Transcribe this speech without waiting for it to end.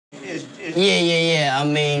Yeah. I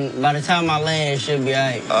mean, by the time I land, it should be all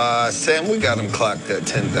right. Sam, we got him clocked at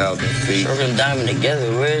 10,000 feet. Circle and diamond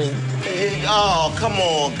together. Where's... Oh, come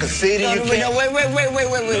on, Cassidi, you can't... No, wait.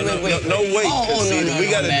 No, wait, Cassidi. We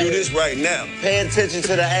got to do this right now. Pay attention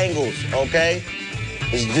to the angles, okay?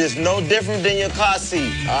 It's just no different than your car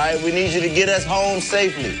seat, all right? We need you to get us home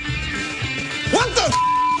safely. What the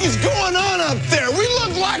is going on up there? We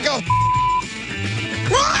look like a...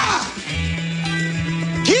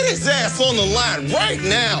 Get his ass on the line right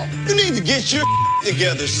now. You need to get your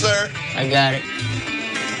together, sir. I got it.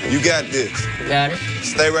 You got this. Got it.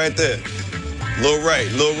 Stay right there. Little right.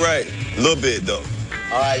 Little bit, though.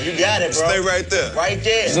 All right, you got it, bro. Stay right there. Right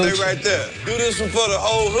there. Stay right there. Do this one for the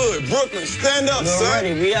whole hood. Brooklyn, stand up, son.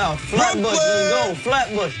 Ready, we out. Flatbush, let's go.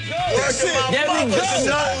 Flatbush. That's it. There we go. Put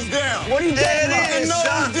the nose down. What are you There talking about? it is,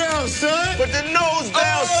 Nose down, son. Put the nose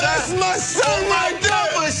down, son. That's my son right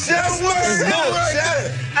there. That's my son right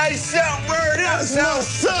there. Hey, son, word up, That's my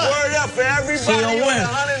son. Word up for everybody on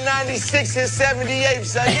 196 and 78,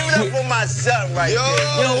 son. Give it up for my son right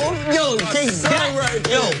there. Yo, take son that. right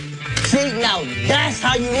Yo, there. see, now that's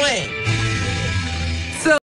how you win.